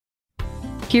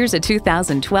Here's a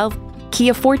 2012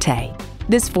 Kia Forte.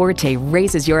 This Forte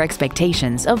raises your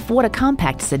expectations of what a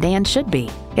compact sedan should be.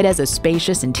 It has a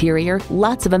spacious interior,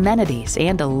 lots of amenities,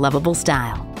 and a lovable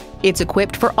style. It's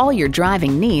equipped for all your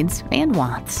driving needs and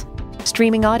wants.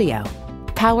 Streaming audio,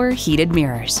 power heated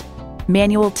mirrors,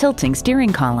 manual tilting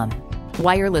steering column,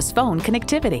 wireless phone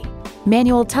connectivity,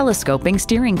 manual telescoping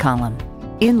steering column,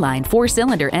 inline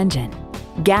 4-cylinder engine,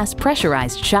 gas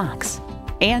pressurized shocks,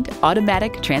 and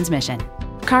automatic transmission.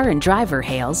 Car and Driver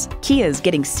hails, Kia's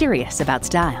getting serious about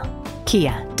style.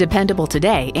 Kia, dependable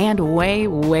today and way,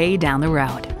 way down the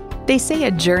road. They say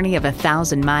a journey of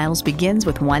 1,000 miles begins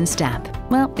with one step.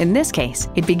 Well, in this case,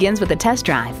 it begins with a test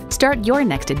drive. Start your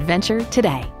next adventure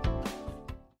today.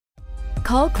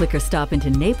 Call, click, or stop into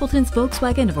Napleton'S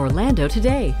Volkswagen of Orlando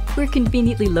today. We're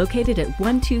conveniently located at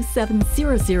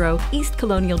 12700 East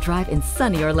Colonial Drive in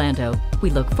sunny Orlando. We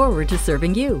look forward to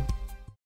serving you.